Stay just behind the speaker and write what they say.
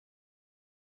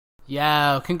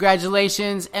Yo,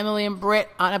 congratulations, Emily and Britt,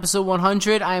 on episode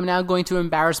 100. I am now going to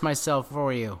embarrass myself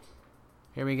for you.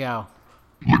 Here we go.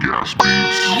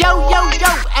 Lagaspi. Yo, yo,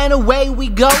 yo, and away we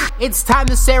go. It's time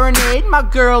to serenade my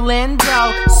girl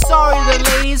Lindo. Sorry to the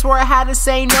ladies where I had to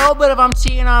say no, but if I'm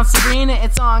cheating on Serena,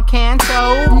 it's on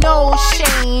Canto. No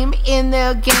shame in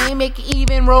the game, it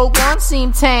even Rogue One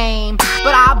seemed tame.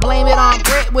 But I blame it on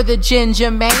Brit with a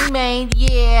ginger main,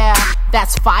 yeah,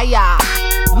 that's fire.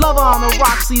 Love on the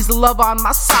rocks leaves the love on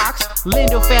my socks.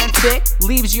 Lindo fanfic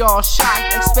leaves you all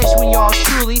shocked, especially when y'all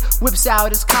truly whips out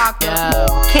his cock.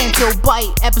 Canto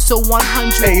Bite, episode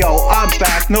 100. Hey yo, I'm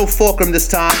back, no fulcrum this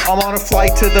time. I'm on a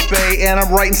flight to the Bay and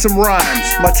I'm writing some rhymes.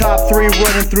 My top three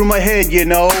running through my head, you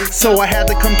know, so I had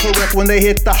to come correct when they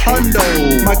hit the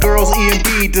hundo. My girls E and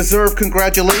B deserve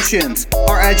congratulations,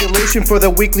 our adulation for the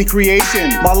weekly creation.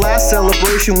 My last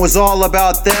celebration was all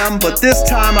about them, but this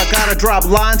time I gotta drop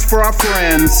lines for our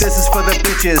friends. This is for the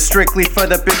bitches, strictly for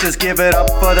the bitches. Give it up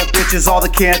for the bitches, all the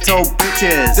Canto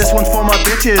bitches. This one's for my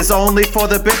bitches, only for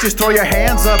the bitches. Throw your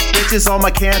hands up, bitches, all my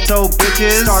Canto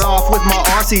bitches. Start off with my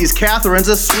Aussies, Catherine's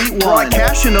a sweet one. Brought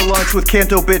cash into lunch with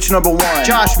Canto bitch number one.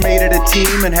 Josh made it a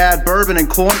team and had bourbon and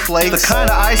cornflakes, the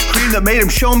kind of ice cream that made him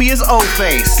show me his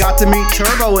O-face. Got to meet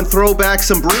Turbo and throw back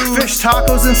some brews. Fish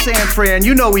tacos in San Fran,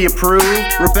 you know we approved.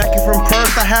 Rebecca from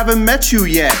Perth, I haven't met you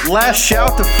yet. Last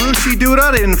shout to Frushi dude,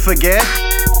 I didn't forget.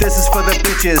 This is for the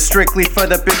bitches, strictly for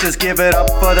the bitches. Give it up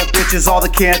for the bitches, all the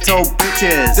Canto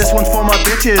bitches. This one's for my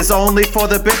bitches, only for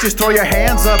the bitches. Throw your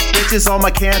hands up, bitches, all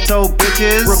my Canto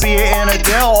bitches. Rabia and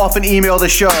Adele often email the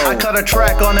show. I cut a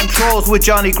track on them trolls with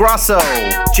Johnny Grasso.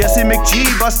 Jessie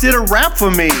McGee busted a rap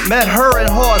for me. Met her and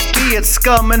Horse B at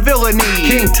Scum and Villainy.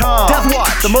 King Tom, Death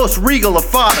Watch, the most regal of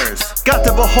fathers. Got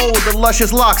to behold the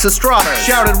luscious locks of Strothers.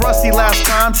 Shouted Rusty last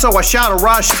time, so I shout a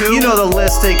Raj too. You know the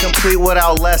list ain't complete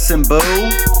without Les and Boo.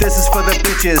 This is for the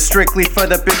bitches, strictly for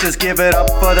the bitches. Give it up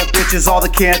for the bitches, all the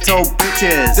Canto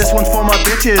bitches. This one's for my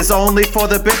bitches, only for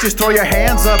the bitches. Throw your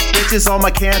hands up, bitches, all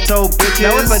my Canto bitches.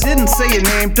 Now if I didn't say your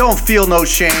name, don't feel no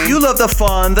shame. You love the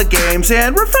fun, the games,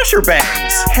 and refresher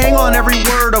bangs. Hang on every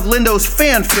word of Lindo's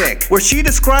fanfic, where she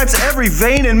describes every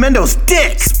vein in Mendo's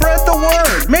dick. Spread the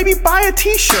word, maybe buy a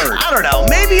t-shirt. I don't know,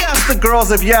 maybe ask the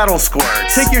girls if Yaddle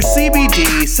squirts. Take your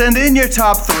CBD, send in your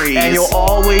top threes, and you'll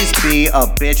always be a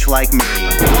bitch like me.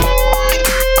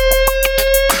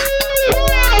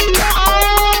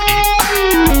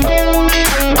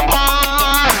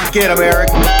 Get him, Eric.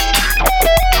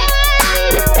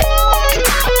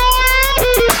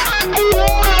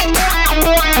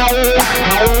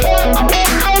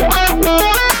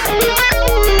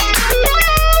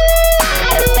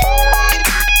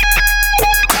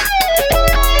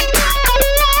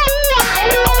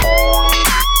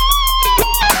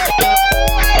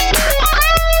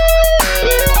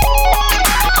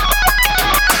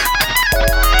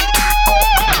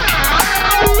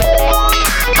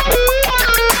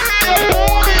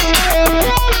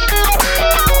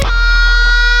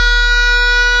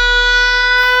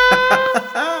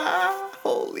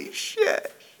 Holy shit.